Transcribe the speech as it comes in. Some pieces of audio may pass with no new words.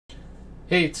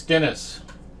Hey, it's Dennis.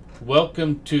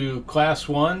 Welcome to Class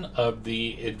 1 of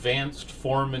the Advanced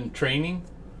Foreman Training.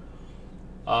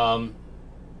 The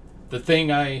thing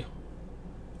I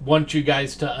want you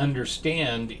guys to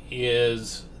understand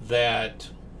is that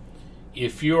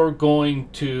if you're going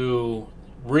to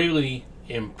really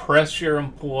impress your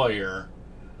employer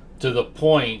to the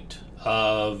point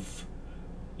of,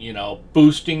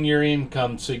 boosting your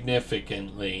income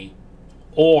significantly,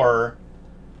 or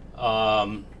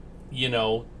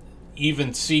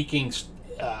even seeking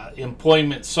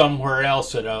employment somewhere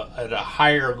else at a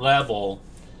higher level,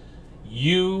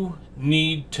 you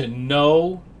need to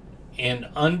know and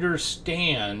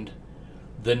understand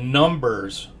the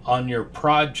numbers on your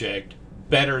project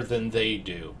better than they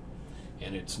do.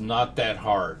 And it's not that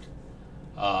hard.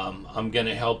 I'm going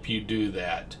to help you do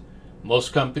that.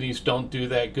 Most companies don't do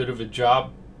that good of a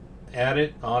job at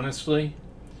it, honestly.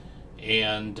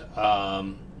 And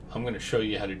I'm going to show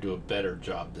you how to do a better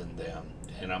job than them,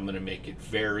 and I'm going to make it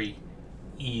very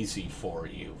easy for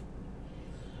you.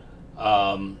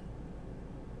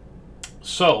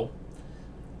 So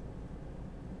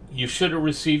you should have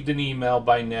received an email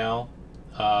by now.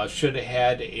 Should have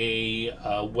had a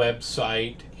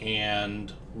website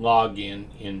and login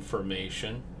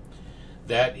information.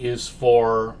 That is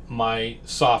for my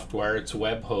software. It's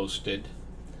web hosted,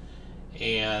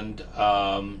 and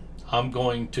I'm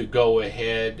going to go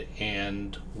ahead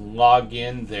and log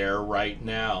in there right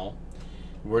now.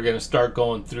 We're going to start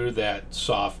going through that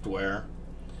software.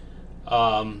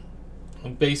 I'm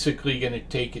basically going to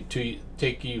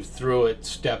take you through it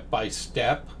step by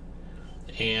step,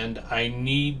 and I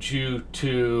need you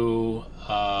to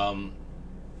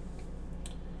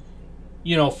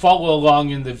follow along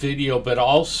in the video, but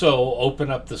also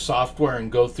open up the software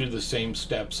and go through the same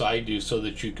steps I do so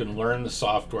that you can learn the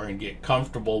software and get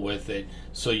comfortable with it,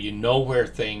 so you know where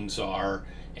things are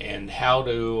and how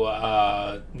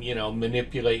to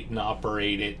manipulate and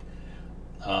operate it,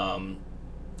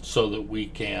 so that we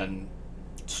can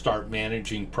start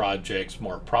managing projects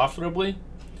more profitably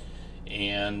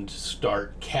and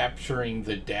start capturing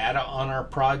the data on our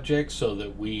projects so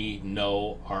that we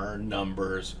know our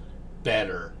numbers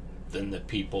better than the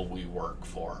people we work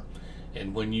for.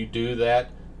 And when you do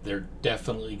that, they're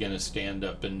definitely going to stand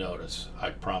up and notice. I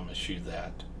promise you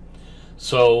that.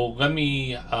 So let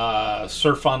me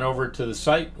surf on over to the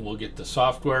site. We'll get the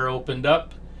software opened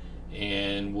up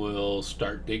and we'll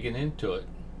start digging into it.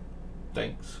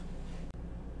 Thanks.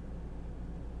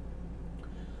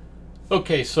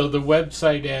 Okay, so the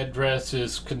website address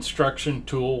is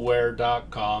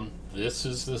constructiontoolware.com. This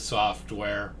is the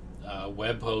software.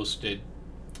 Web hosted,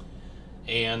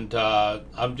 and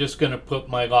I'm just going to put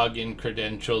my login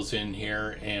credentials in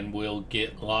here and we'll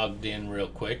get logged in real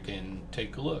quick and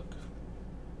take a look.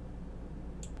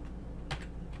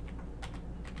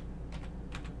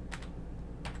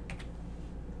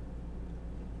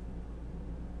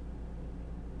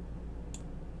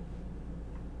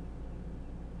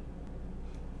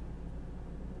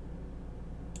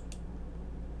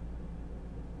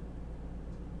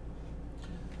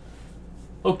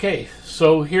 Okay,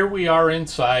 so here we are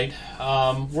inside.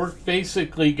 We're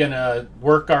basically going to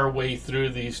work our way through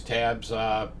these tabs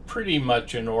pretty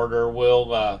much in order.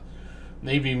 We'll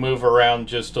maybe move around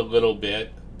just a little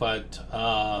bit, but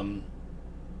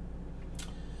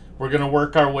we're going to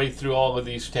work our way through all of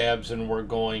these tabs, and we're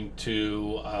going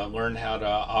to learn how to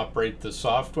operate the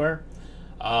software.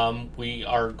 We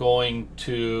are going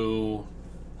to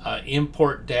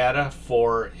import data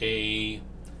for a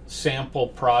sample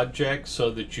project so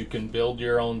that you can build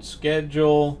your own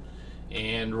schedule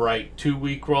and write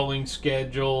 2-week rolling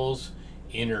schedules,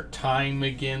 enter time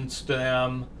against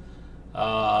them,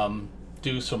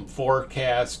 do some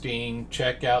forecasting,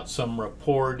 check out some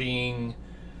reporting,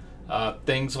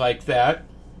 things like that.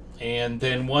 And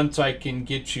then once I can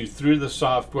get you through the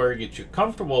software, get you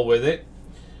comfortable with it,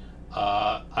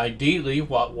 ideally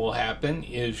what will happen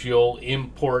is you'll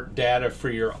import data for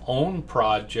your own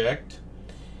project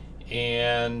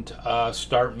and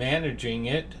start managing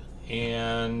it,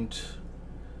 and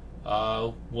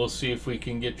we'll see if we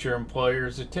can get your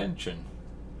employer's attention.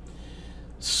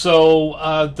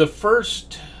 So the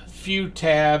first few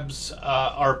tabs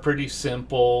are pretty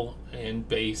simple and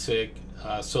basic,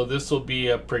 so this will be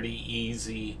a pretty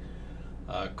easy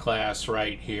class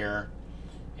right here,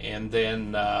 and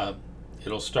then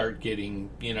it'll start getting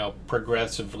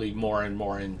progressively more and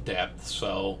more in depth.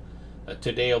 So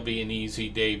today will be an easy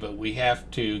day, but we have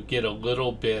to get a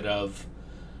little bit of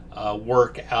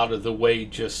work out of the way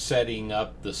just setting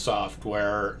up the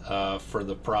software for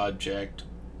the project,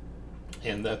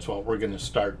 and that's what we're going to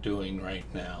start doing right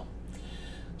now.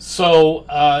 So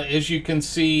as you can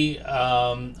see,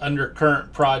 under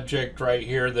current project right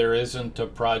here, there isn't a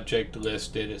project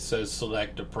listed. It says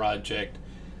select a project.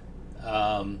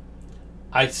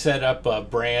 I set up a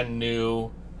brand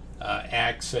new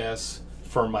access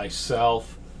for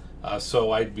myself,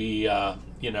 so I'd be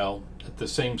you know, at the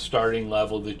same starting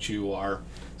level that you are.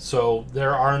 So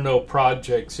there are no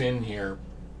projects in here.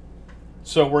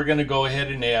 So we're going to go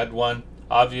ahead and add one.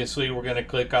 Obviously, we're going to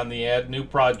click on the Add New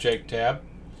Project tab.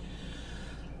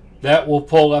 That will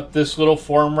pull up this little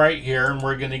form right here, and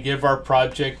we're going to give our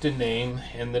project a name.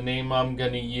 And the name I'm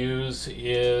going to use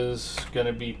is going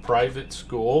to be Private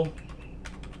School.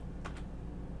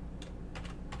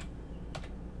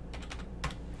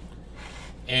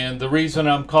 And the reason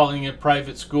I'm calling it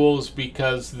Private School is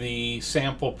because the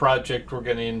sample project we're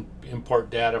going to import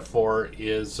data for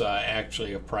is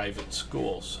actually a private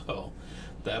school. So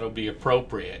that'll be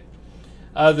appropriate.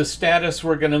 The status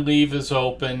we're going to leave is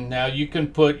open. Now you can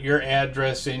put your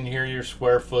address in here, your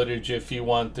square footage if you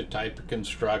want, the type of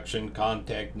construction,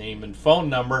 contact name, and phone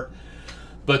number.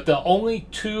 But the only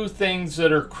two things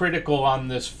that are critical on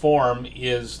this form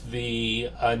is the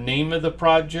name of the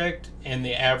project and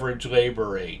the average labor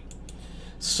rate.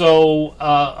 So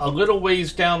a little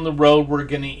ways down the road, we're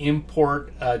going to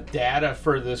import data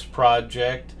for this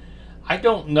project. I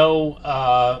don't know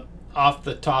off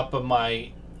the top of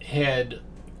my head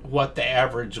what the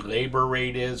average labor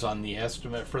rate is on the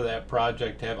estimate for that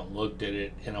project. I haven't looked at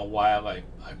it in a while. I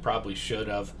probably should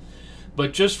have.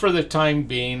 But just for the time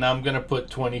being, I'm going to put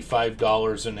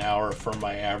 $25 an hour for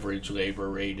my average labor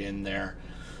rate in there.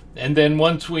 And then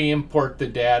once we import the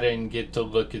data and get to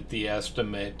look at the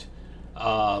estimate,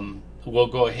 we'll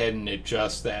go ahead and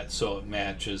adjust that so it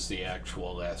matches the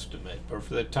actual estimate. But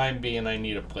for the time being, I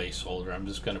need a placeholder. I'm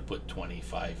just going to put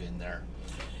 25 in there.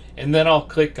 And then I'll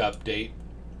click Update.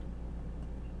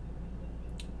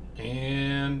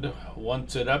 And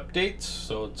once it updates,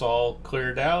 so it's all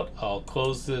cleared out, I'll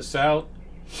close this out.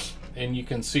 And you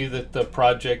can see that the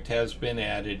project has been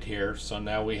added here. So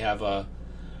now we have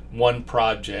one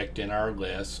project in our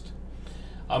list.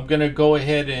 I'm going to go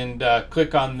ahead and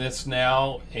click on this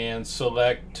now and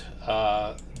select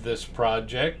this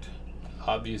project.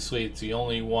 Obviously, it's the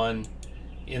only one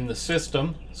in the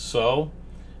system, so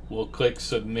we'll click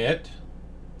Submit.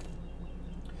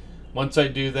 Once I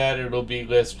do that, it'll be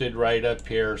listed right up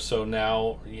here. So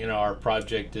now, you know, our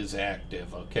project is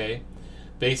active, okay?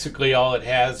 Basically, all it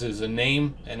has is a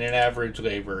name and an average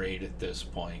labor rate at this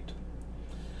point.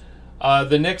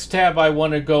 The next tab I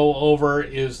want to go over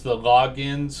is the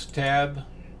Logins tab.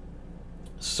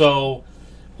 So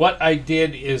what I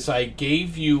did is I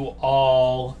gave you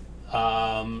all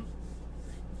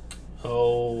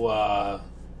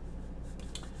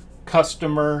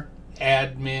customer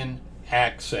admin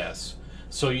access.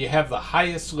 So you have the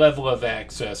highest level of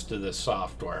access to the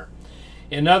software.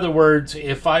 In other words,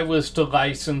 if I was to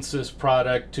license this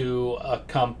product to a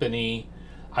company,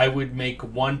 I would make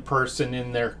one person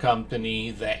in their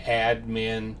company the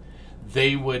admin.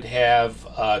 They would have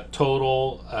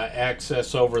total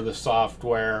access over the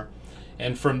software,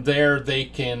 and from there they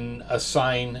can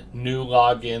assign new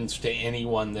logins to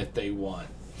anyone that they want.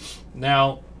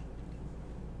 Now,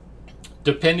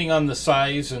 depending on the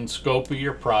size and scope of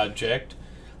your project,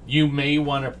 you may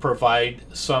want to provide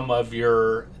some of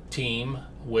your team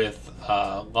with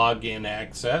login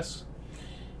access,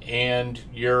 and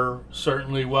you're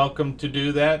certainly welcome to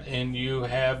do that, and you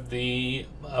have the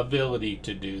ability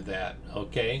to do that,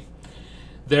 okay?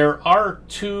 There are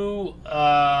two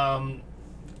kind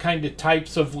of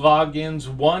types of logins.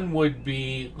 One would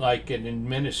be like an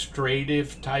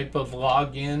administrative type of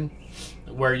login,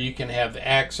 where you can have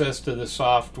access to the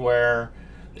software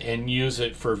and use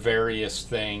it for various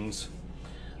things.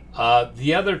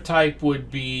 The other type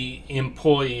would be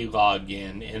employee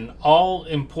login, and all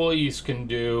employees can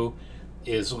do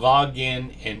is log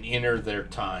in and enter their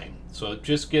time. So it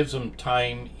just gives them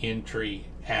time entry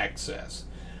access.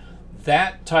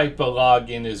 That type of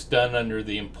login is done under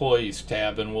the Employees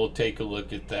tab, and we'll take a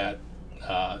look at that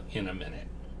in a minute.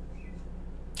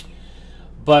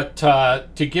 But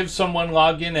to give someone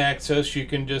login access, you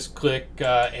can just click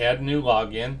Add New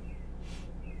Login.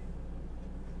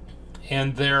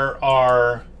 And there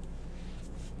are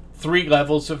 3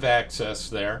 levels of access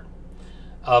there.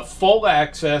 Full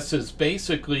access is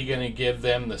basically going to give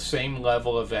them the same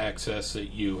level of access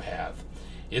that you have.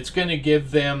 It's going to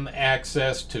give them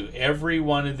access to every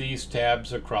one of these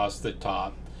tabs across the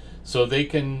top, so they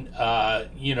can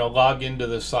you know, log into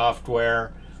the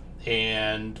software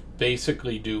and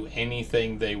basically do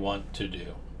anything they want to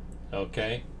do,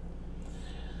 okay?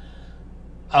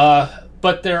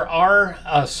 But there are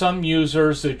some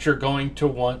users that you're going to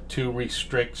want to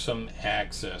restrict some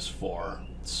access for.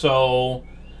 So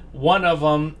one of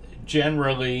them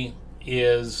generally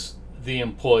is the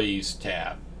Employees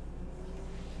tab.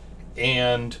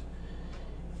 And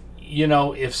you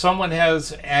know, if someone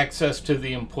has access to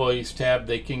the Employees tab,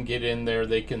 they can get in there,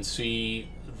 they can see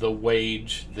the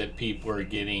wage that people are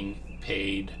getting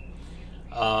paid,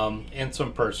 and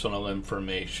some personal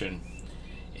information.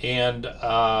 And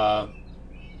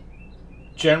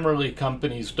generally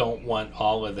companies don't want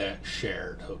all of that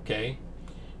shared, okay?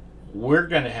 We're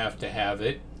going to have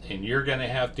it, and you're going to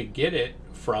have to get it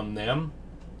from them,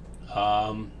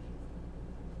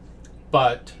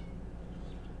 but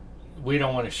we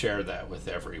don't want to share that with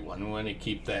everyone. We want to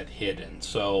keep that hidden.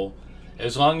 So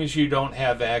as long as you don't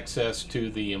have access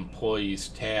to the Employees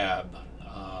tab,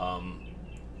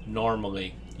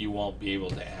 normally you won't be able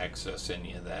to access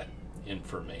any of that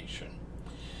information.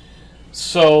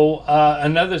 So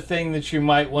another thing that you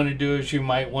might want to do is you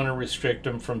might want to restrict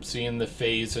them from seeing the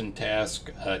phase and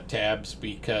task tabs,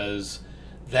 because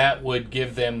that would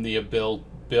give them the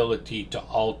ability to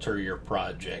alter your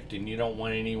project, and you don't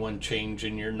want anyone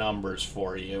changing your numbers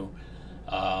for you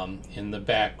in the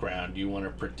background. You want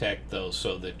to protect those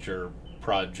so that your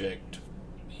project,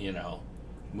 you know,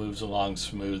 moves along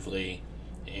smoothly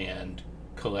and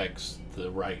collects the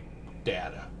right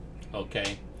data.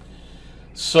 Okay,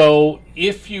 so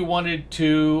if you wanted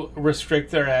to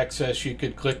restrict their access, you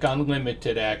could click on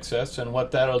limited access, and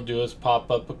what that'll do is pop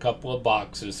up a couple of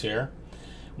boxes here.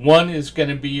 One is going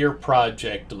to be your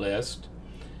project list.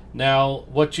 Now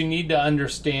what you need to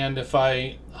understand, if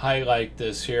I highlight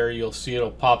this here, you'll see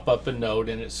it'll pop up a note,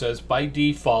 and it says by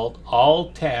default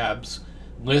all tabs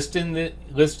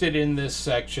listed in this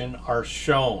section are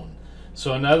shown.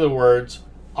 So in other words,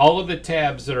 all of the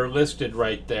tabs that are listed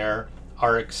right there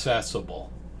are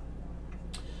accessible.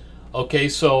 Okay,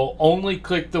 so only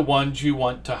click the ones you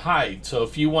want to hide. So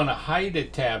if you want to hide a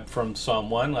tab from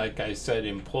someone, like I said,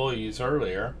 employees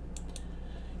earlier,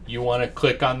 you want to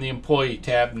click on the employee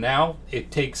tab. Now it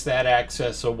takes that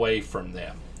access away from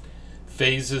them.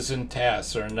 Phases and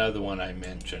tasks are another one I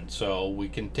mentioned, so we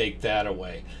can take that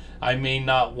away. I may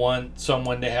not want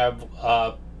someone to have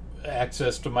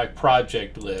access to my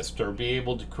project list or be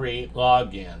able to create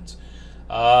logins.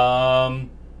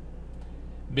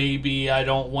 Maybe I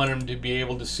don't want them to be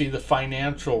able to see the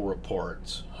financial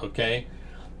reports. Okay,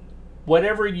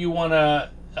 whatever you want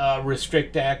to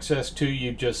restrict access to,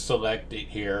 you just select it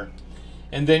here,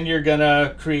 and then you're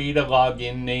gonna create a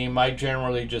login name. I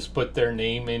generally just put their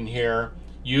name in here.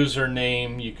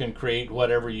 Username, you can create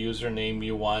whatever username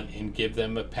you want and give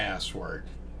them a password.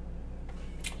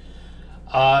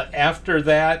 After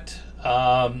that,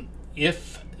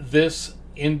 if this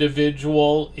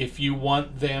individual, if you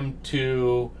want them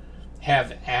to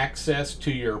have access to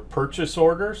your purchase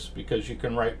orders, because you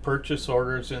can write purchase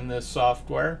orders in this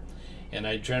software, and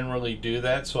I generally do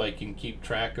that so I can keep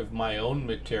track of my own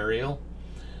material.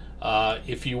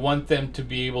 If you want them to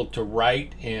be able to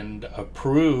write and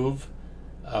approve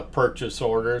purchase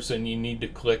orders, then you need to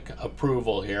click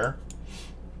approval here.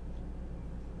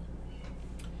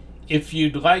 If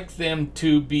you'd like them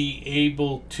to be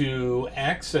able to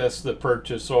access the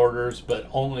purchase orders but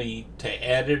only to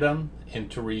edit them and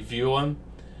to review them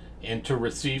and to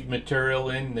receive material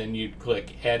in, then you'd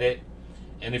click edit.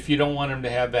 And if you don't want them to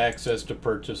have access to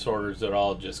purchase orders at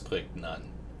all, just click none.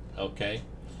 Okay,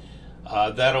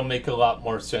 that'll make a lot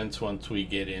more sense once we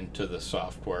get into the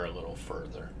software a little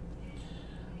further.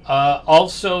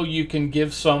 Also, you can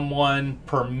give someone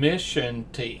permission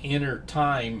to enter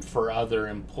time for other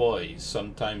employees.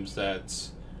 Sometimes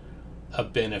that's a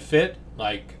benefit,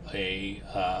 like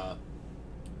a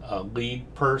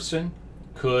lead person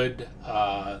could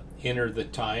enter the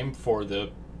time for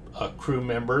the crew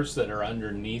members that are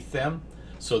underneath them,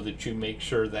 so that you make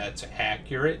sure that's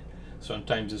accurate.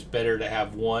 Sometimes it's better to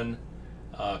have one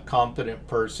competent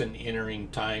person entering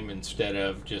time instead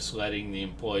of just letting the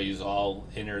employees all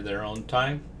enter their own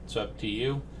time. It's up to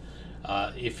you.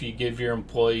 If you give your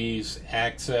employees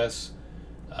access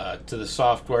to the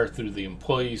software through the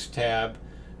Employees tab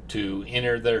to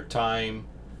enter their time,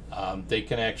 they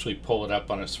can actually pull it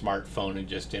up on a smartphone and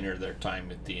just enter their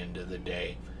time at the end of the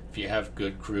day. If you have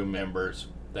good crew members,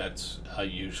 that's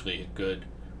usually a good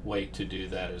way to do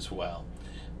that as well.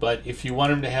 But if you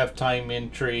want them to have time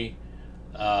entry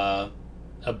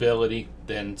ability,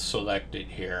 then select it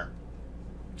here.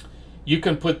 You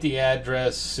can put the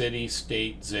address, city,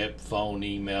 state, zip, phone,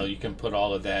 email. You can put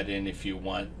all of that in if you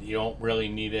want. You don't really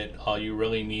need it. All you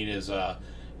really need is a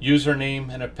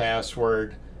username and a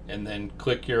password, and then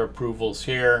click your approvals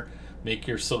here. Make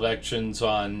your selections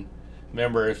on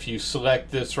Remember, if you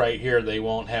select this right here, they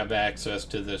won't have access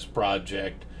to this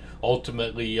project.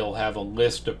 Ultimately, you'll have a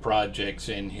list of projects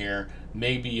in here.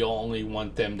 Maybe you only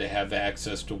want them to have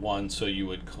access to one, so you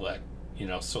would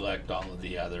select all of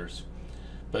the others.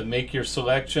 But make your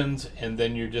selections, and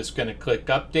then you're just going to click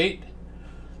update.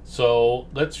 So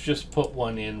let's just put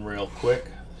one in real quick,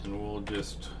 and we'll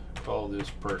just call this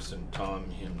person Tom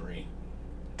Henry.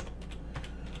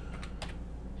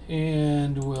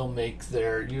 And we'll make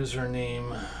their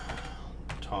username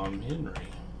Tom Henry.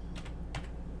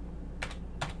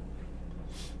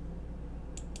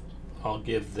 I'll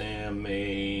give them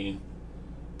a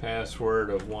password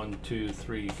of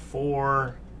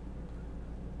 1234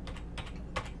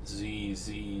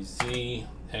 ZZZ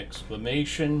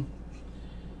exclamation,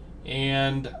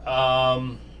 and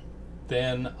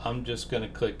then I'm just going to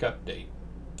click update.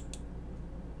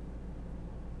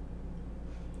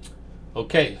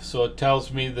 Okay, so it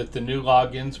tells me that the new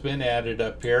login's been added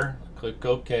up here. Click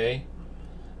OK,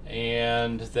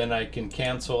 and then I can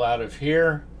cancel out of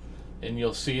here, and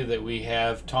you'll see that we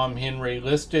have Tom Henry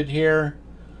listed here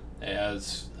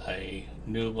as a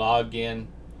new login,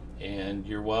 and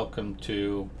you're welcome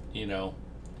to,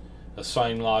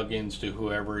 assign logins to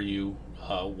whoever you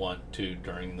want to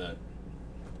during the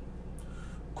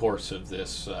course of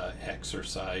this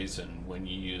exercise and when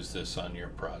you use this on your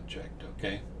project.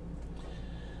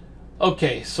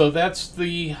 Okay, so that's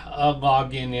the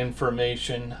login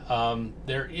information.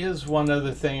 There is one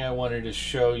other thing I wanted to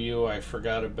show you I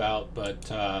forgot about, but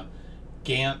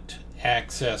Gantt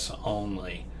access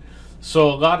only.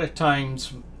 So a lot of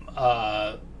times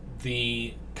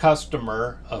the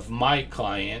customer of my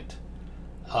client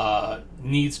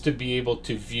needs to be able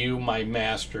to view my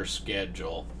master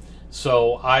schedule.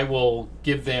 So I will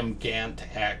give them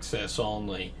Gantt access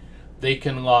only. They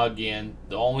can log in.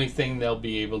 The only thing they'll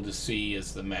be able to see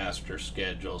is the master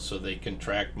schedule, so they can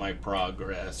track my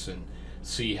progress and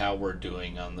see how we're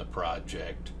doing on the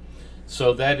project.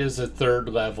 So that is a third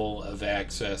level of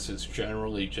access. It's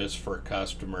generally just for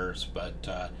customers,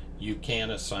 but you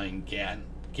can assign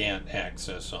Gantt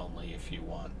access only if you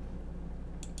want.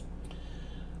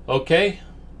 Okay.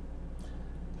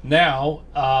 Now,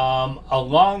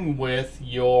 along with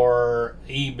your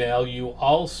email, you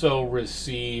also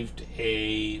received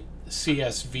a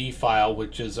CSV file,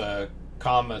 which is a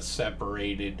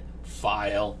comma-separated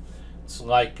file. It's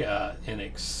like an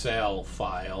Excel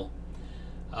file.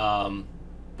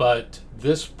 But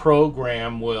this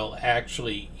program will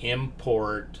actually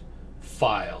import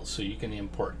files, so you can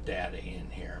import data in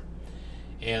here.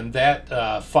 And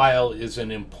that file is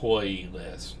an employee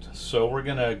list. So we're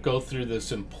going to go through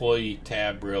this employee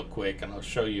tab real quick, and I'll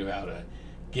show you how to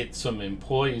get some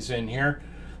employees in here.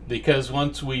 Because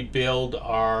once we build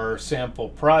our sample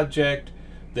project,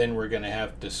 then we're going to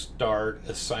have to start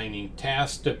assigning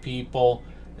tasks to people,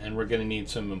 and we're going to need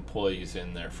some employees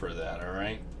in there for that, all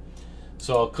right?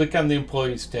 So I'll click on the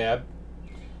Employees tab,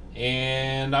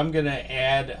 and I'm going to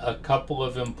add a couple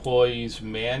of employees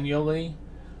manually.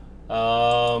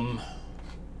 Let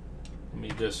me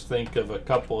just think of a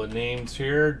couple of names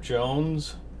here.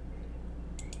 Jones,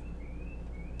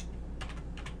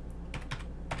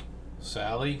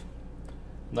 Sally.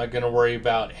 I'm not going to worry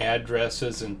about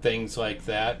addresses and things like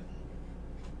that.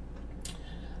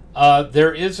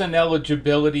 There is an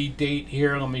eligibility date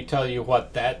here. Let me tell you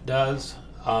what that does.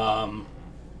 A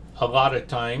lot of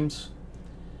times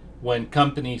when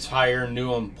companies hire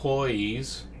new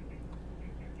employees,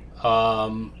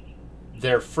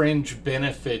 their fringe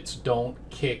benefits don't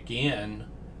kick in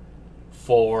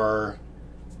for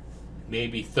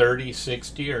maybe 30,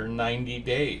 60, or 90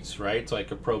 days, right? It's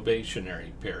like a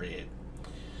probationary period.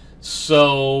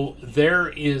 So there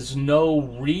is no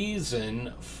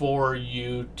reason for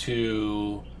you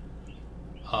to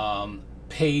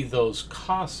pay those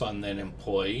costs on that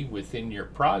employee within your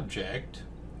project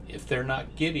if they're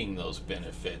not getting those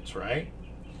benefits, right?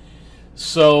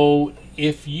 So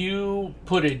if you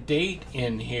put a date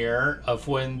in here of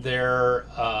when their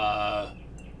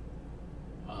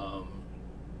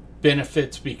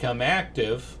benefits become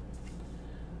active,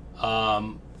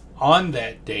 on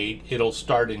that date, it'll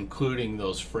start including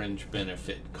those fringe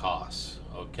benefit costs,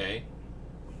 okay?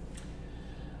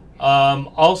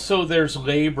 Also, there's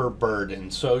labor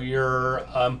burden. So your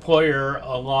employer,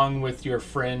 along with your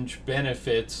fringe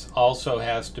benefits, also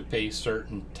has to pay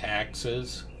certain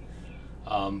taxes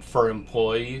for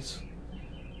employees,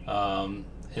 and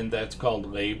that's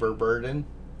called labor burden.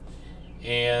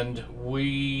 And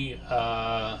we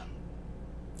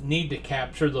need to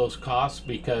capture those costs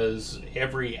because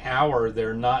every hour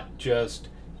they're not just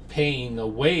paying a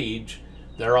wage,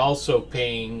 they're also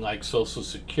paying like Social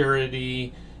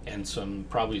Security and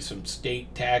probably some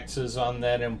state taxes on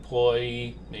that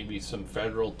employee, maybe some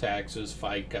federal taxes,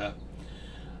 FICA.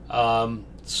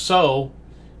 So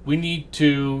we need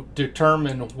to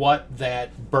determine what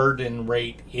that burden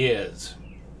rate is.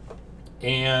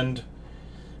 And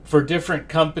for different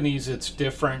companies, it's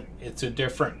different. It's a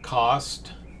different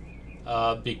cost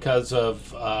because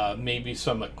of maybe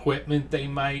some equipment they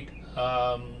might,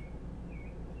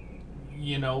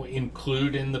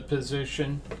 include in the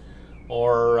position,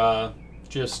 or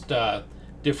just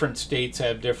different states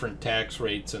have different tax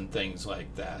rates and things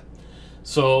like that.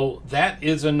 So that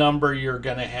is a number you're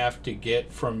going to have to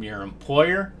get from your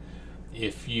employer.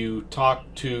 If you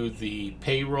talk to the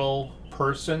payroll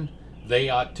person, they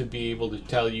ought to be able to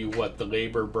tell you what the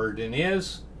labor burden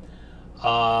is.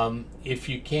 If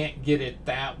you can't get it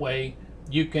that way,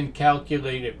 you can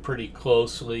calculate it pretty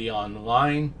closely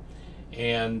online.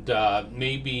 And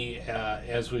maybe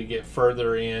as we get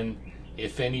further in,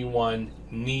 if anyone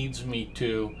needs me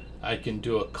to, I can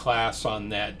do a class on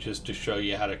that just to show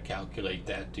you how to calculate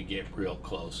that to get real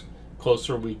close.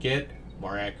 Closer we get,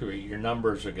 more accurate your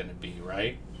numbers are going to be,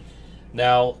 right?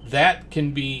 Now, that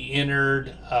can be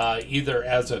entered either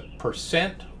as a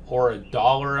percent or a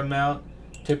dollar amount.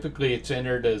 Typically, it's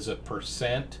entered as a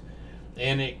percent,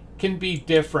 and it can be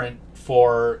different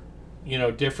for,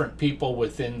 different people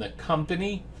within the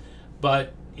company.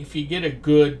 But if you get a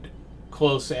good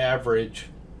close average,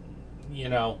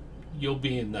 you'll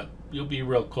be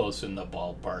real close in the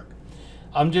ballpark.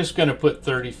 I'm just going to put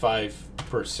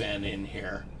 35% in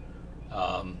here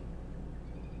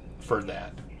for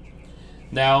that.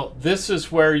 Now, this is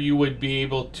where you would be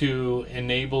able to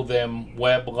enable them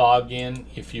web login.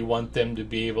 If you want them to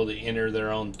be able to enter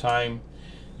their own time,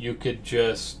 you could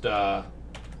just give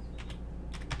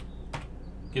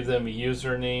them a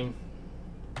username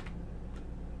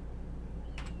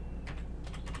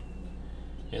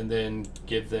and then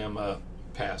give them a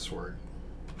password.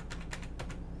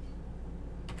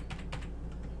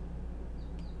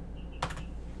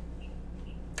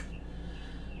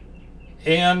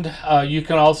 And you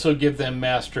can also give them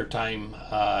master time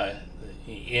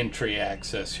entry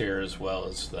access here, as well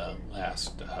as the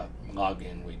last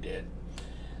login we did.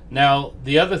 Now,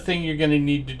 the other thing you're going to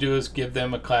need to do is give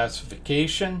them a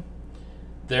classification.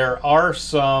 There are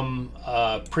some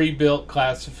pre-built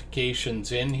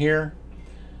classifications in here.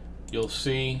 You'll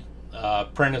see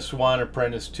Apprentice 1,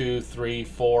 Apprentice 2, 3,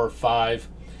 4, 5.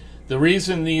 The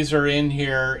reason these are in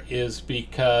here is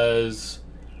because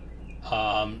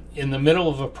in the middle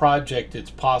of a project,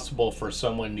 it's possible for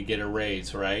someone to get a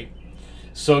raise, right?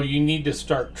 So you need to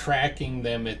start tracking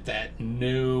them at that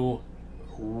new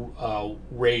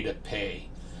rate of pay.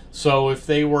 So if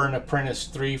they were an Apprentice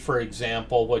 3, for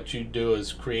example, what you do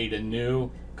is create a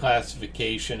new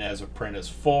classification as Apprentice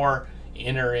 4,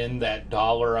 enter in that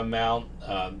dollar amount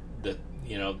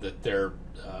that their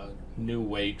new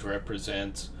wage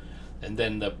represents, and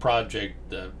then the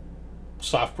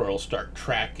software will start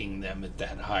tracking them at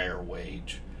that higher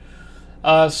wage.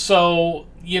 So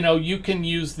you can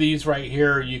use these right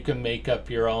here. You can make up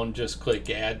your own. Just click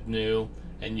Add New,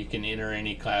 and you can enter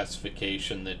any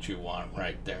classification that you want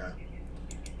right there.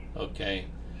 Okay,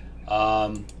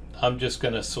 I'm just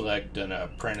going to select an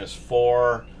Apprentice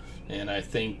 4, and I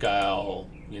think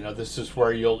this is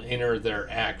where you'll enter their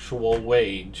actual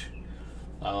wage.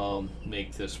 I'll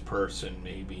make this person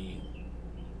maybe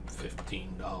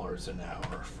 $15 an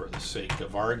hour for the sake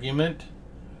of argument.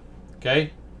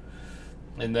 Okay,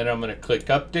 and then I'm going to click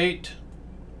Update,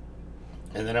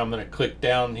 and then I'm going to click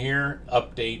down here,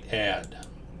 Update Add.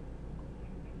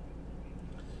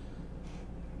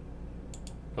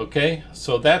 Okay,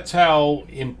 so that's how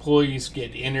employees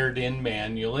get entered in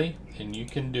manually, and you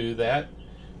can do that.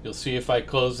 You'll see if I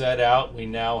close that out, we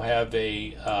now have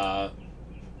a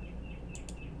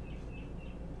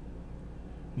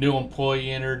new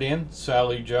employee entered in,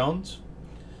 Sally Jones.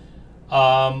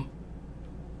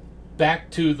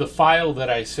 Back to the file that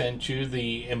I sent you,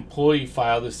 the employee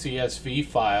file, the CSV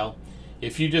file.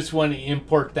 If you just want to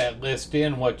import that list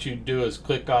in, what you do is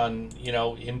click on,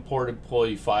 import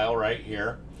employee file right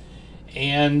here.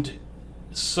 And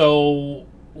so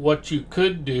what you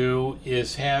could do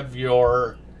is have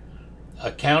your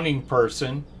accounting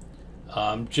person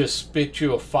just spit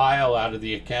you a file out of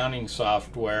the accounting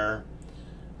software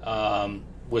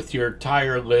with your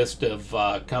entire list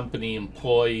of company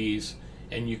employees,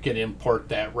 and you can import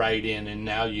that right in, and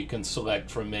now you can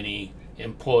select from any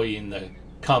employee in the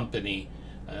company.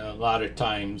 A lot of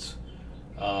times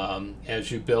as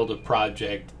you build a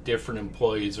project, different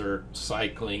employees are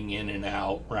cycling in and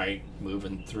out, right,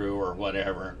 moving through or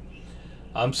whatever.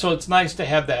 So it's nice to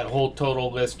have that whole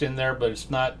total list in there, but it's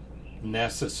not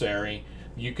necessary.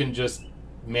 You can just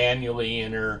manually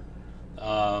enter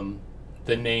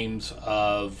the names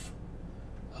of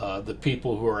the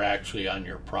people who are actually on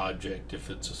your project if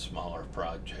it's a smaller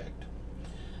project.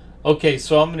 Okay,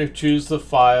 so I'm going to choose the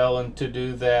file, and to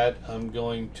do that I'm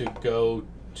going to go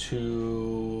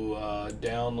to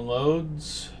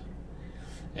downloads,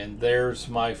 and there's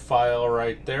my file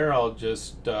right there. I'll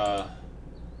just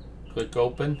click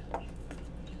open.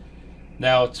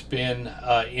 Now it's been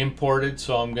imported,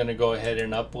 so I'm going to go ahead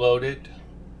and upload it.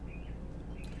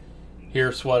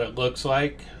 Here's what it looks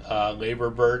like. Labor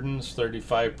burdens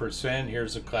 35%.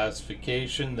 Here's the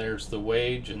classification. There's the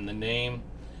wage and the name.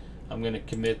 I'm going to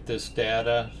commit this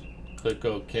data. Click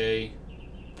OK.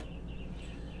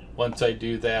 Once I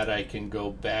do that, I can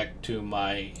go back to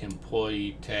my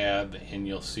employee tab, and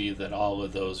you'll see that all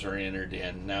of those are entered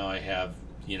in. Now I have,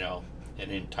 you know,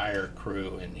 an entire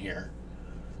crew in here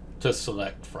to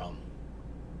select from.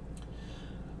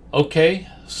 Okay,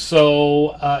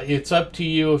 so it's up to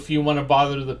you if you want to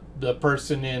bother the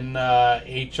person in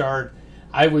HR.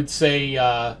 I would say,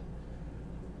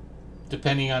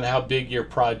 depending on how big your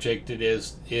project it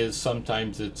is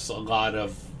sometimes it's a lot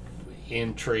of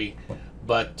entry.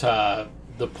 But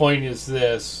the point is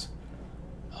this,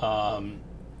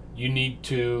 you need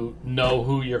to know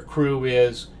who your crew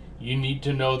is, you need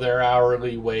to know their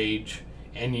hourly wage,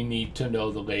 and you need to know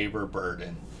the labor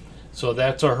burden. So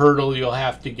that's a hurdle you'll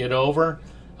have to get over.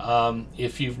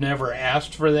 If you've never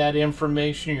asked for that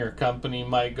information, your company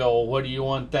might go, well, what do you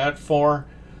want that for?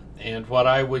 And what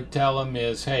I would tell them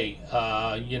is, hey,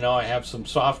 you know, I have some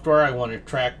software, I want to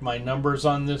track my numbers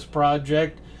on this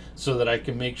project so that I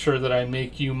can make sure that I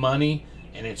make you money,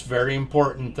 and it's very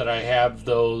important that I have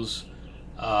those,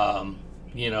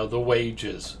 you know, the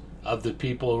wages of the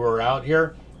people who are out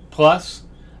here. Plus,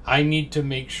 I need to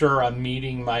make sure I'm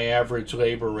meeting my average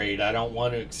labor rate. I don't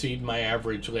want to exceed my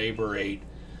average labor rate,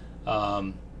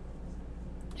 and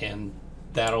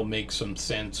that'll make some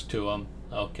sense to them,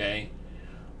 okay?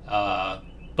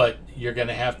 But you're going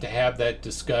to have that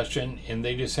discussion, and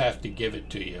they just have to give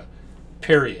it to you,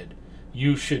 period.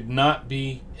 You should not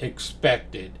be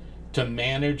expected to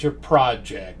manage a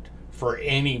project for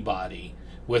anybody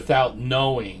without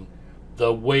knowing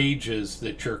the wages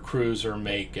that your crews are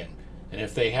making. And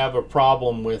if they have a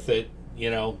problem with it, you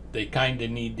know, they kind of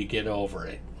need to get over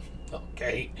it,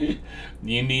 okay?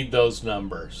 You need those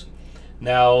numbers.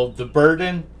 Now, the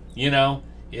burden, you know,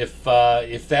 if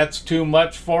that's too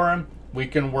much for them, we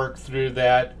can work through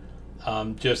that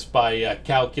just by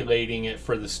calculating it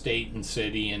for the state and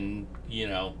city and, you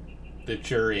know, that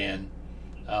you're in.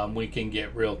 We can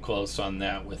get real close on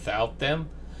that without them.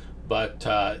 But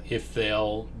if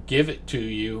they'll give it to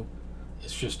you,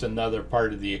 it's just another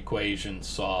part of the equation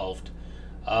solved.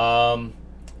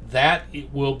 That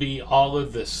will be all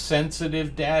of the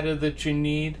sensitive data that you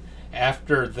need.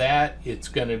 After that, it's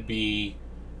going to be,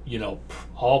 you know,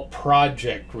 all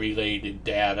project related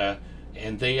data,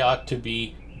 and they ought to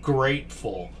be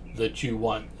grateful that you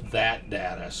want that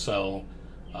data. So,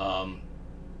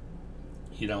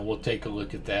 you know, we'll take a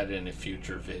look at that in a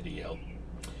future video.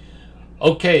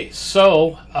 Okay,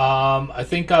 so I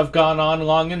think I've gone on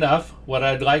long enough. What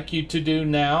I'd like you to do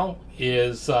now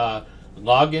is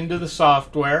log into the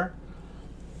software,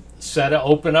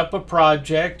 open up a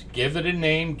project, give it a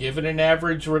name, give it an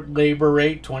average labor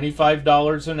rate,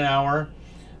 $25 an hour.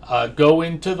 Go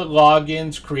into the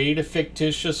logins, create a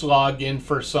fictitious login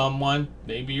for someone,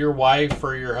 maybe your wife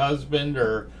or your husband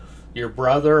or your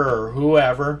brother or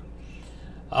whoever.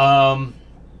 And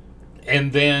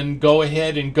then go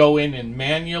ahead and go in and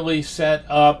manually set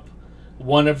up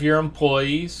one of your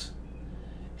employees,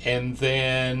 and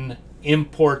then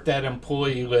import that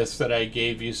employee list that I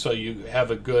gave you so you have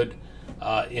a good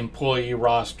employee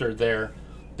roster there.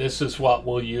 This is what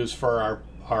we'll use for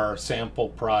our sample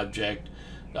project.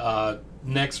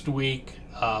 Next week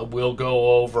we'll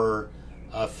go over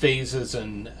phases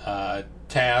and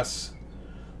tasks,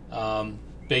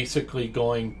 basically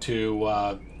going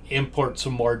to import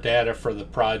some more data for the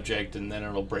project, and then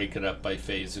it'll break it up by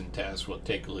phase and task. We'll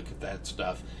take a look at that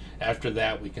stuff. After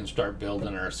that, we can start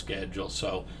building our schedule,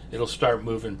 so it'll start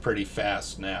moving pretty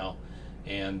fast now,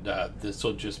 and this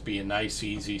will just be a nice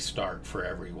easy start for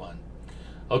everyone.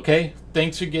 Okay,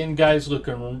 thanks again, guys.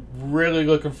 Really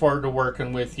looking forward to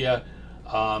working with you.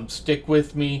 Stick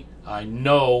with me. I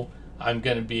know I'm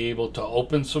going to be able to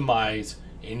open some eyes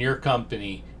in your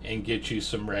company and get you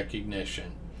some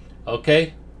recognition.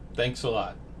 Okay, thanks a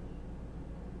lot.